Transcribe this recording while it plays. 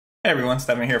Hey everyone,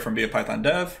 Stefan here from Be a Python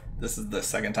Dev. This is the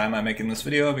second time I'm making this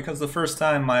video because the first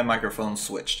time my microphone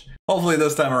switched. Hopefully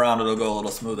this time around it'll go a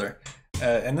little smoother.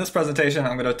 In this presentation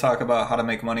I'm going to talk about how to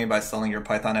make money by selling your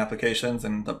Python applications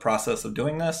and the process of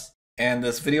doing this. And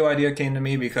this video idea came to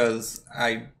me because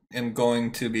I am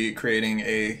going to be creating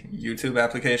a YouTube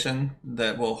application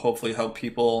that will hopefully help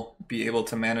people be able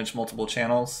to manage multiple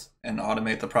channels and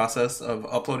automate the process of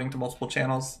uploading to multiple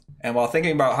channels. And while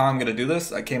thinking about how I'm going to do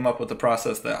this, I came up with the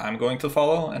process that I'm going to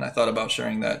follow, and I thought about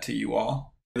sharing that to you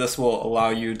all. This will allow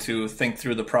you to think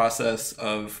through the process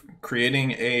of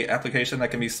creating an application that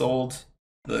can be sold,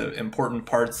 the important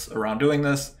parts around doing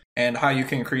this, and how you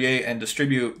can create and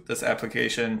distribute this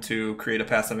application to create a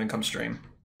passive income stream.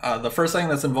 The first thing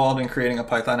that's involved in creating a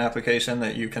Python application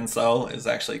that you can sell is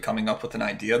actually coming up with an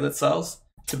idea that sells.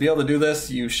 To be able to do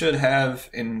this, you should have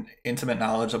an intimate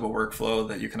knowledge of a workflow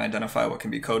that you can identify what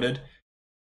can be coded,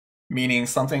 meaning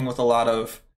something with a lot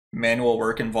of manual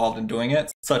work involved in doing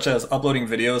it, such as uploading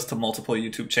videos to multiple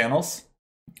YouTube channels.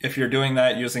 If you're doing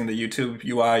that using the YouTube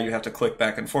UI, you have to click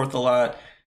back and forth a lot.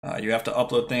 You have to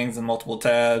upload things in multiple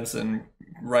tabs and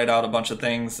write out a bunch of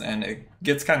things, and it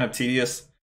gets kind of tedious.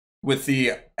 With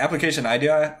the application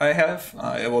idea I have,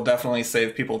 it will definitely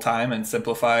save people time and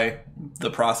simplify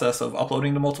the process of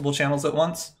uploading to multiple channels at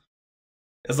once.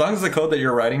 As long as the code that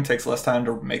you're writing takes less time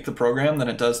to make the program than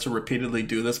it does to repeatedly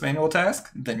do this manual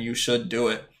task, then you should do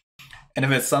it. And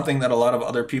if it's something that a lot of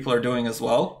other people are doing as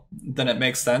well, then it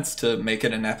makes sense to make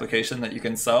it an application that you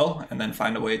can sell and then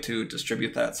find a way to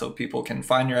distribute that so people can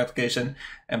find your application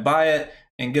and buy it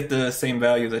and get the same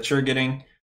value that you're getting,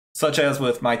 such as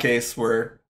with my case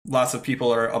where lots of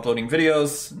people are uploading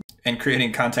videos and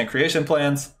creating content creation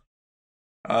plans.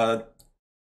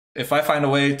 If I find a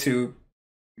way to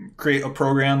create a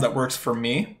program that works for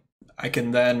me, I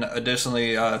can then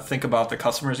additionally think about the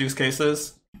customer's use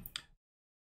cases,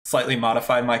 slightly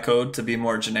modify my code to be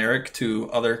more generic to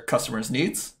other customers'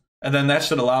 needs, and then that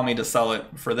should allow me to sell it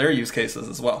for their use cases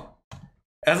as well.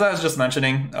 As I was just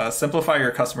mentioning, simplify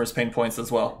your customers' pain points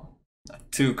as well.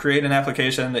 To create an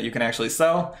application that you can actually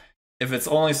sell, if it's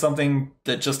only something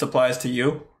that just applies to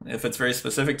you, if it's very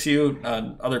specific to you,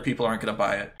 other people aren't going to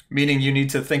buy it. Meaning you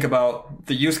need to think about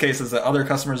the use cases that other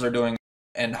customers are doing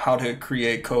and how to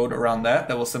create code around that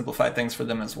will simplify things for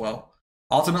them as well.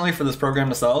 Ultimately, for this program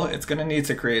to sell, it's going to need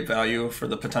to create value for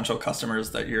the potential customers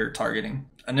that you're targeting.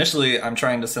 Initially, I'm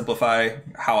trying to simplify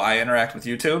how I interact with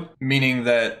YouTube, meaning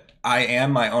that I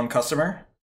am my own customer.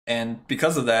 And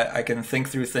because of that, I can think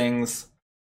through things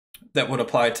that would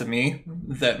apply to me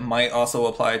that might also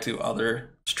apply to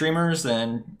other streamers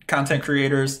and content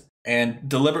creators, and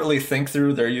deliberately think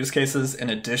through their use cases in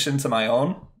addition to my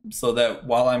own, so that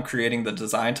while I'm creating the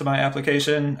design to my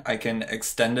application, I can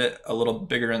extend it a little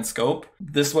bigger in scope.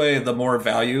 This way, the more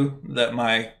value that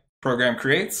my program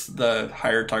creates, the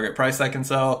higher target price I can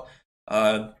sell,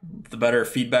 the better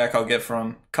feedback I'll get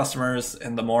from customers,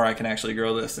 and the more I can actually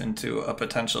grow this into a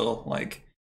potential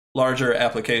larger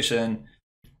application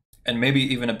and maybe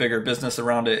even a bigger business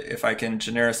around it if I can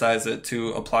genericize it to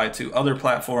apply to other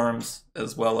platforms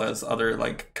as well as other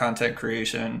content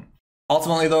creation.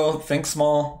 Ultimately though, think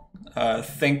small.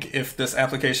 Think if this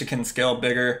application can scale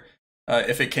bigger.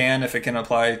 If it can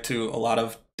apply to a lot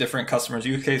of different customers'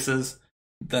 use cases,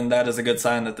 then that is a good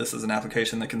sign that this is an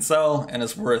application that can sell and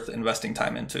is worth investing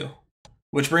time into.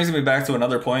 Which brings me back to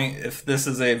another point. If this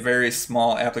is a very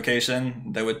small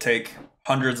application that would take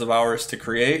hundreds of hours to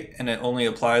create and it only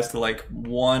applies to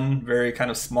one very kind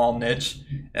of small niche,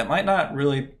 it might not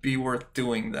really be worth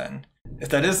doing then. If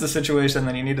that is the situation,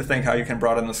 then you need to think how you can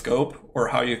broaden the scope or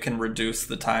how you can reduce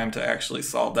the time to actually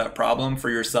solve that problem for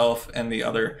yourself and the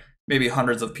other maybe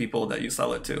hundreds of people that you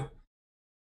sell it to.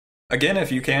 Again,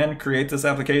 if you can create this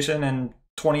application in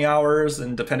 20 hours,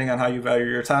 and depending on how you value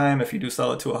your time, if you do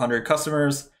sell it to 100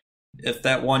 customers, if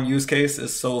that one use case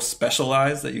is so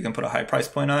specialized that you can put a high price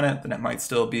point on it, then it might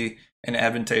still be an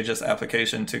advantageous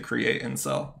application to create and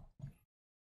sell.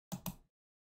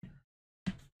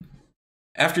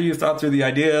 After you've thought through the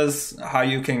ideas, how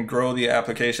you can grow the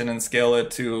application and scale it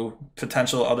to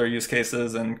potential other use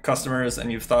cases and customers,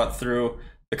 and you've thought through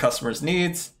the customer's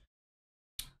needs,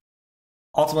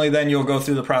 ultimately then you'll go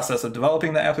through the process of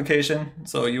developing the application.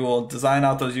 So you will design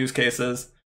out those use cases,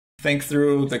 think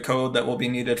through the code that will be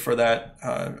needed for that.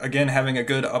 Again, having a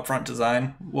good upfront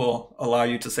design will allow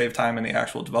you to save time in the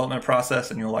actual development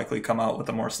process, and you'll likely come out with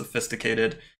a more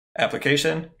sophisticated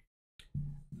application.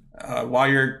 While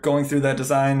you're going through that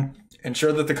design,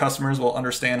 ensure that the customers will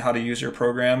understand how to use your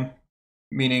program,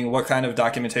 meaning what kind of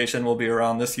documentation will be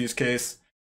around this use case,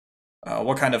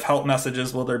 What kind of help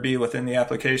messages will there be within the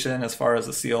application as far as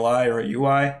a CLI or a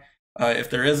UI? If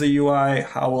there is a UI,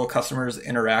 how will customers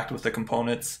interact with the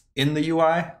components in the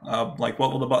UI? Like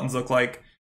what will the buttons look like?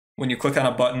 When you click on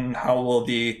a button, how will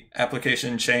the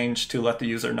application change to let the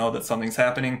user know that something's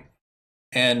happening?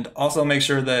 And also make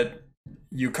sure that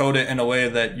you code it in a way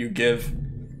that you give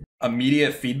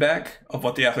immediate feedback of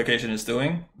what the application is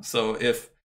doing. So if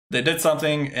they did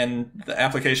something and the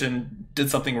application did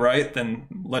something right, then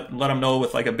let them know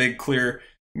with like a big clear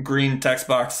green text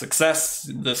box, success,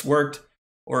 this worked,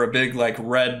 or a big like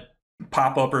red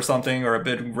pop-up or something, or a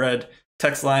big red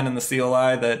text line in the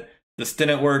CLI that this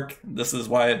didn't work, this is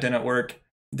why it didn't work.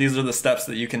 These are the steps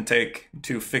that you can take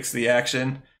to fix the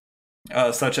action,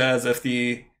 such as if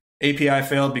the API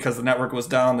failed because the network was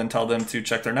down, then tell them to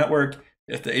check their network.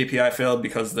 If the API failed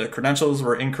because the credentials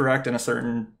were incorrect in a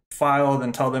certain file,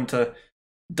 then tell them to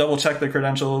double check the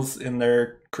credentials in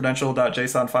their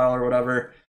credential.json file or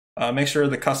whatever. Make sure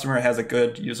the customer has a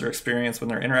good user experience when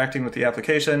they're interacting with the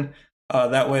application.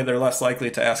 That way they're less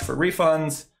likely to ask for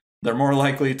refunds. They're more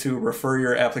likely to refer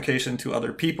your application to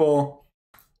other people.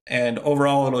 And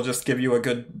overall, it'll just give you a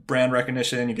good brand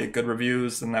recognition. You get good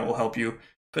reviews, and that will help you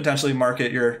potentially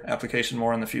market your application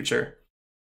more in the future.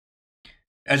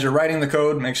 As you're writing the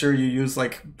code, make sure you use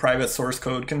like private source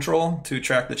code control to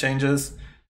track the changes.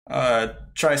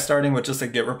 Try starting with just a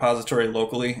Git repository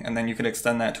locally, and then you can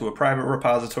extend that to a private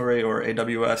repository or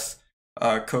AWS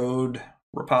code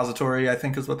repository, I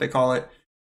think is what they call it.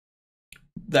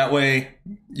 That way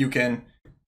you can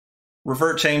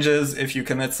revert changes if you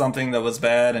commit something that was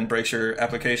bad and breaks your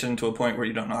application to a point where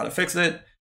you don't know how to fix it.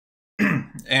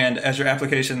 And as your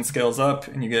application scales up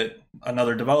and you get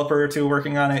another developer or two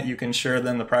working on it, you can share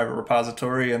them the private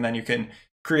repository, and then you can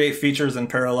create features in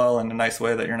parallel in a nice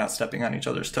way that you're not stepping on each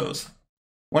other's toes.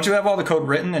 Once you have all the code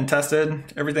written and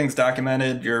tested, everything's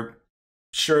documented, you're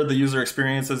sure the user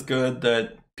experience is good,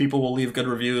 that people will leave good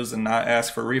reviews and not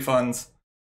ask for refunds,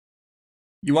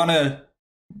 you want to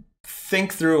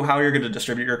think through how you're going to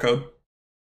distribute your code.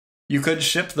 You could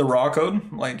ship the raw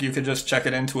code, like you could just check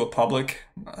it into a public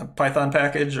Python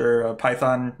package or a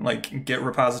Python like Git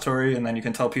repository, and then you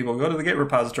can tell people go to the Git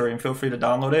repository and feel free to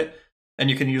download it. And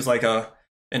you can use like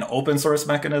an open source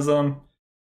mechanism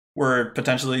where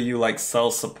potentially you like sell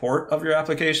support of your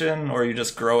application, or you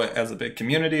just grow it as a big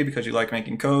community because you like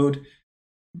making code.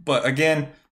 But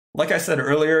again, like I said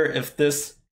earlier, if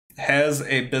this has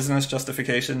a business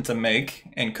justification to make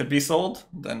and could be sold,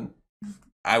 then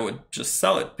I would just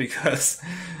sell it, because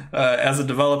as a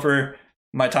developer,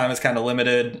 my time is kind of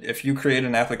limited. If you create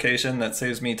an application that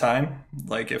saves me time,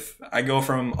 like if I go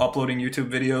from uploading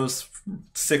YouTube videos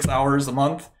 6 hours a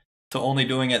month to only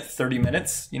doing it 30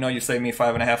 minutes, you save me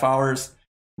 5.5 hours.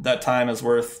 That time is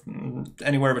worth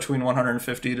anywhere between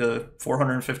 $150 to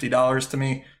 $450 to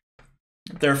me.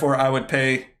 Therefore, I would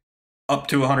pay up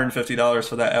to $150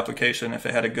 for that application if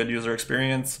it had a good user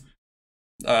experience.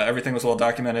 Everything was well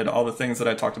documented, all the things that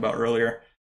I talked about earlier.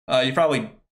 You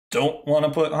probably don't want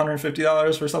to put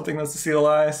 $150 for something that's a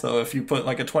CLI. So if you put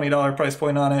like a $20 price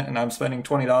point on it, and I'm spending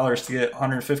 $20 to get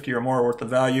 $150 or more worth of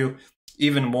value,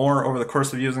 even more over the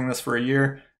course of using this for a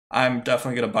year, I'm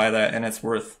definitely going to buy that, and it's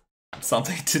worth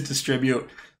something to distribute.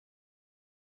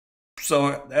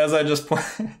 So as I just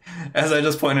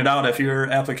pointed out, if your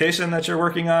application that you're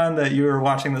working on, that you're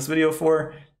watching this video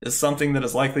for, is something that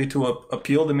is likely to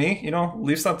appeal to me,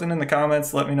 leave something in the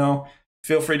comments, let me know.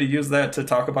 Feel free to use that to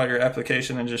talk about your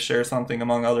application and just share something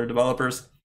among other developers.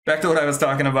 Back to what I was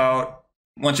talking about,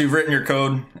 once you've written your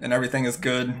code and everything is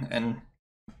good and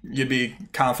you'd be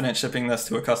confident shipping this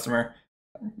to a customer,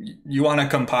 you want to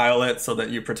compile it so that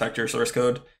you protect your source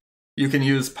code. You can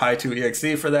use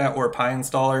py2exe for that, or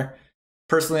PyInstaller.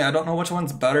 Personally, I don't know which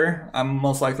one's better. I'm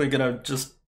most likely going to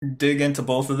just dig into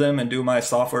both of them and do my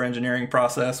software engineering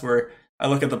process, where I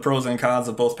look at the pros and cons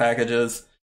of both packages,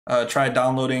 try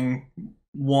downloading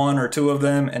one or two of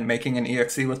them and making an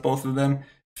exe with both of them,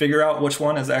 figure out which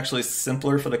one is actually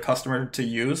simpler for the customer to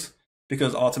use,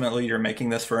 because ultimately you're making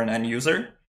this for an end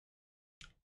user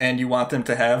and you want them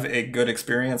to have a good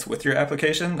experience with your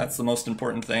application. That's the most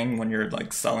important thing when you're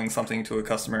like selling something to a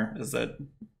customer, is that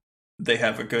they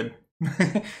have a good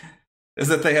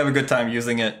time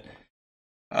using it.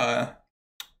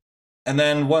 And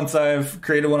then once I've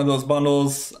created one of those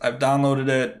bundles, I've downloaded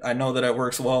it, I know that it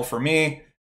works well for me,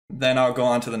 then I'll go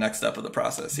on to the next step of the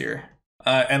process here.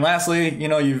 And lastly,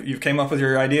 you've came up with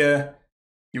your idea,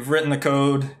 you've written the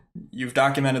code, you've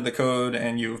documented the code,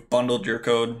 and you've bundled your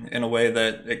code in a way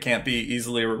that it can't be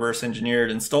easily reverse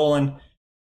engineered and stolen.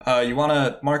 You want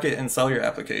to market and sell your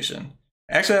application.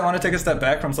 Actually, I want to take a step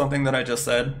back from something that I just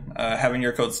said, having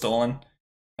your code stolen.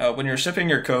 When you're shipping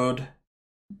your code,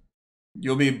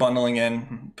 you'll be bundling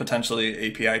in potentially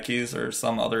API keys or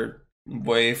some other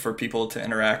way for people to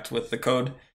interact with the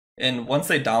code. And once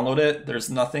they download it, there's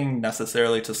nothing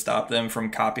necessarily to stop them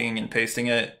from copying and pasting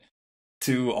it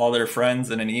to all their friends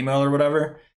in an email or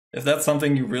whatever. If that's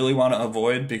something you really want to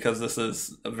avoid, because this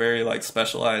is a very like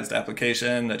specialized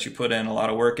application that you put in a lot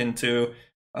of work into,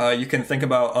 you can think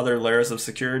about other layers of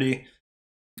security,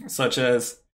 such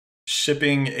as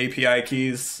shipping API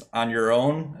keys on your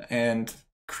own and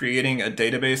creating a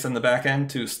database in the backend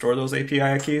to store those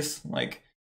API keys. Like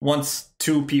once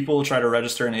two people try to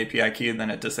register an API key, then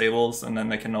it disables and then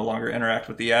they can no longer interact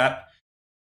with the app.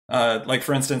 Like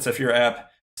for instance, if your app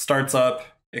starts up,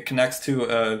 it connects to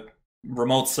a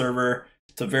remote server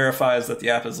to verifies that the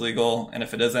app is legal, and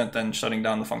if it isn't, then shutting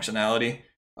down the functionality.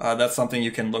 That's something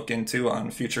you can look into on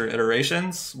future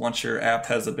iterations once your app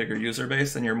has a bigger user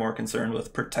base and you're more concerned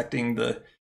with protecting the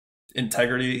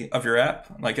integrity of your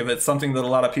app. Like if it's something that a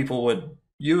lot of people would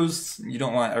use, you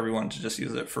don't want everyone to just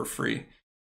use it for free.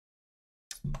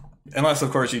 Unless, of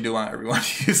course, you do want everyone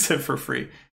to use it for free.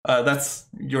 That's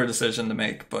your decision to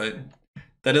make, but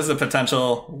that is a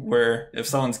potential where if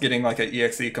someone's getting like an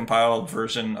exe compiled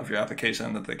version of your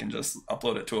application, that they can just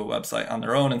upload it to a website on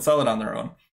their own and sell it on their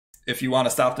own. If you want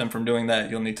to stop them from doing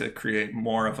that, you'll need to create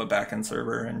more of a backend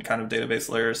server and kind of database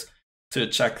layers to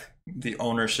check the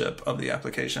ownership of the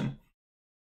application.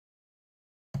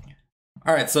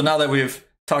 All right, so now that we've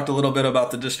talked a little bit about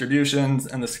the distributions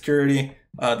and the security,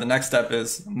 the next step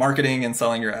is marketing and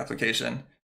selling your application.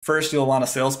 First, you'll want a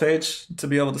sales page to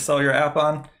be able to sell your app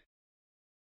on.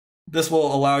 This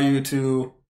will allow you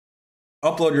to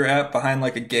upload your app behind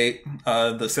like a gate.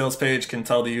 The sales page can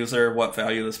tell the user what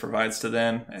value this provides to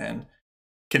them and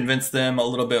convince them a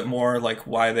little bit more like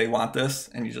why they want this.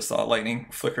 And you just saw lightning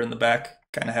flicker in the back,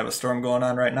 kind of have a storm going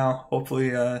on right now.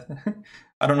 Hopefully,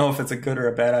 I don't know if it's a good or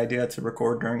a bad idea to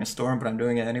record during a storm, but I'm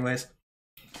doing it anyways.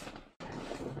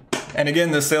 And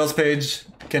again, the sales page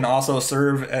can also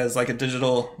serve as like a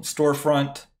digital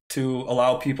storefront to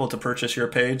allow people to purchase your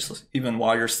page even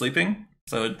while you're sleeping.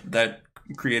 So that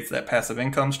creates that passive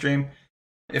income stream.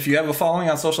 If you have a following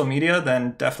on social media,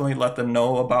 then definitely let them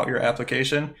know about your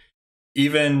application,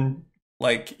 even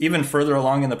further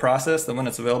along in the process than when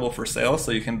it's available for sale,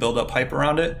 so you can build up hype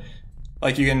around it.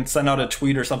 Like you can send out a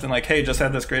tweet or something like, hey, just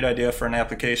had this great idea for an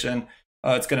application.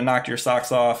 It's going to knock your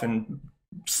socks off and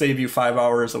save you 5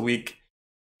 hours a week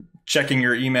checking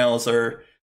your emails or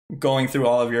going through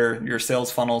all of your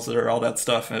sales funnels or all that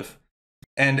stuff.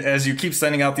 And as you keep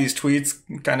sending out these tweets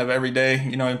kind of every day,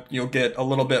 you'll get a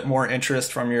little bit more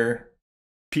interest from your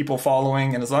people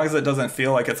following. And as long as it doesn't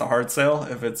feel like it's a hard sale,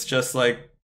 if it's just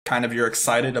like kind of you're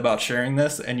excited about sharing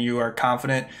this and you are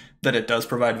confident that it does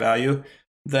provide value,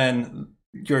 then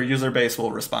your user base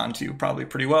will respond to you probably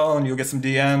pretty well, and you'll get some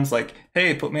DMs like,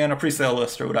 hey, put me on a pre-sale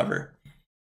list or whatever.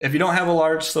 If you don't have a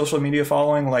large social media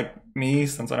following like me,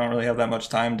 since I don't really have that much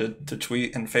time to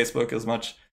tweet and Facebook as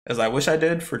much as I wish I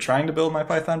did for trying to build my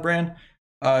Python brand,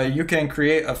 you can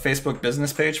create a Facebook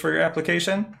business page for your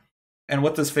application. And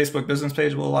what this Facebook business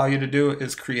page will allow you to do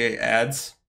is create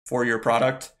ads for your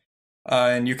product.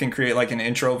 And you can create like an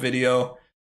intro video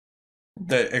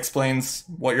that explains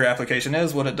what your application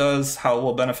is, what it does, how it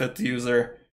will benefit the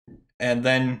user. And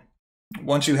then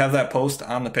once you have that post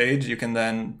on the page, you can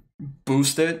then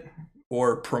boost it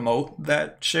or promote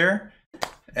that share.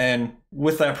 And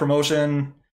with that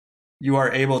promotion, you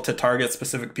are able to target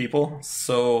specific people.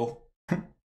 So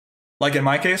like in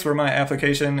my case, where my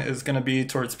application is going to be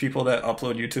towards people that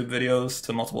upload YouTube videos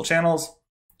to multiple channels,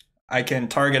 I can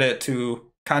target it to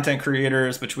content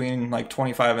creators between like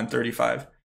 25 and 35.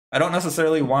 I don't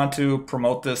necessarily want to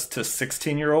promote this to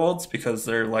 16-year-olds because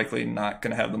they're likely not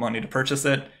going to have the money to purchase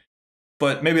it.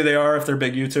 But maybe they are if they're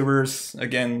big YouTubers.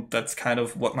 Again, that's kind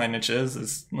of what my niche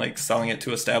is like selling it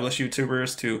to established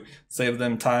YouTubers to save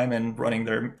them time in running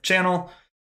their channel.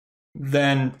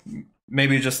 Then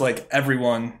maybe just like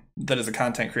everyone that is a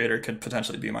content creator could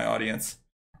potentially be my audience.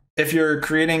 If you're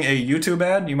creating a YouTube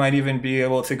ad, you might even be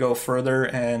able to go further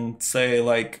and say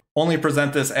like, only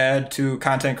present this ad to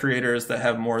content creators that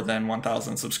have more than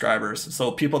 1,000 subscribers.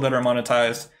 So people that are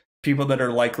monetized, people that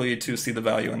are likely to see the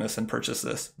value in this and purchase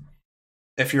this.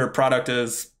 If your product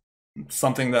is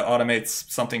something that automates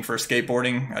something for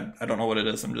skateboarding, I don't know what it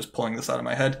is, I'm just pulling this out of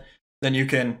my head, then you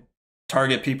can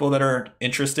target people that are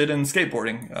interested in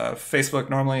skateboarding. Facebook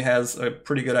normally has a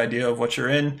pretty good idea of what you're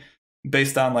in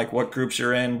based on like what groups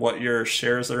you're in, what your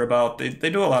shares are about. They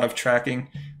do a lot of tracking,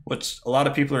 which a lot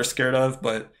of people are scared of,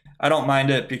 but I don't mind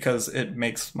it because it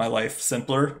makes my life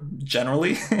simpler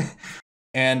generally.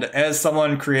 And as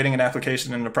someone creating an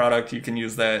application and a product, you can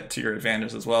use that to your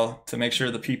advantage as well to make sure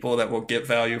the people that will get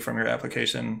value from your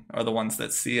application are the ones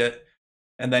that see it.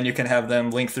 And then you can have them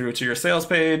link through to your sales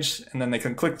page, and then they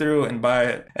can click through and buy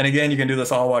it. And again, you can do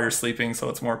this all while you're sleeping, so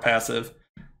it's more passive.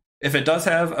 If it does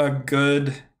have a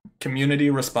good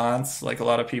community response, like a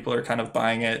lot of people are kind of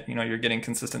buying it, you're getting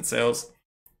consistent sales,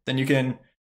 then you can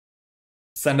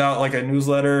send out like a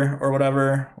newsletter or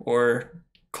whatever, or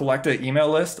collect an email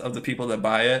list of the people that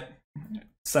buy it,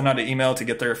 send out an email to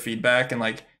get their feedback and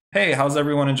like, hey, how's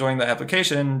everyone enjoying the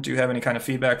application? Do you have any kind of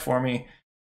feedback for me?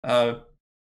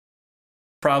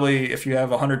 Probably if you have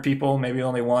 100 people, maybe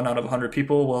only 1 out of 100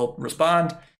 people will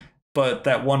respond, but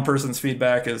that one person's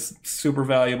feedback is super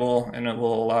valuable and it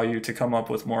will allow you to come up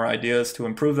with more ideas to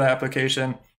improve the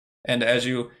application. And as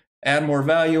you add more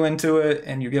value into it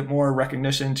and you get more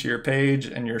recognition to your page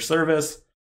and your service,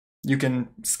 you can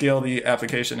scale the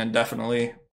application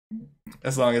indefinitely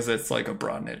as long as it's like a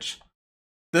broad niche.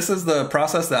 This is the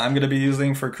process that I'm going to be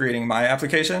using for creating my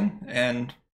application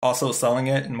and also selling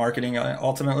it and marketing it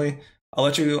ultimately. I'll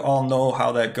let you all know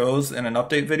how that goes in an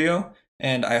update video,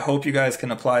 and I hope you guys can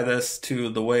apply this to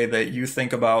the way that you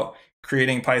think about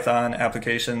creating Python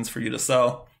applications for you to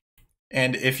sell.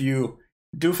 And if you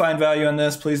do find value in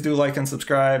this, please do like and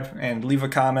subscribe and leave a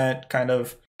comment kind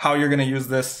of how you're going to use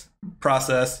this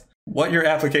process, what your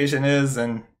application is,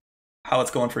 and how it's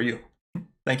going for you.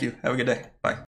 Thank you. Have a good day. Bye.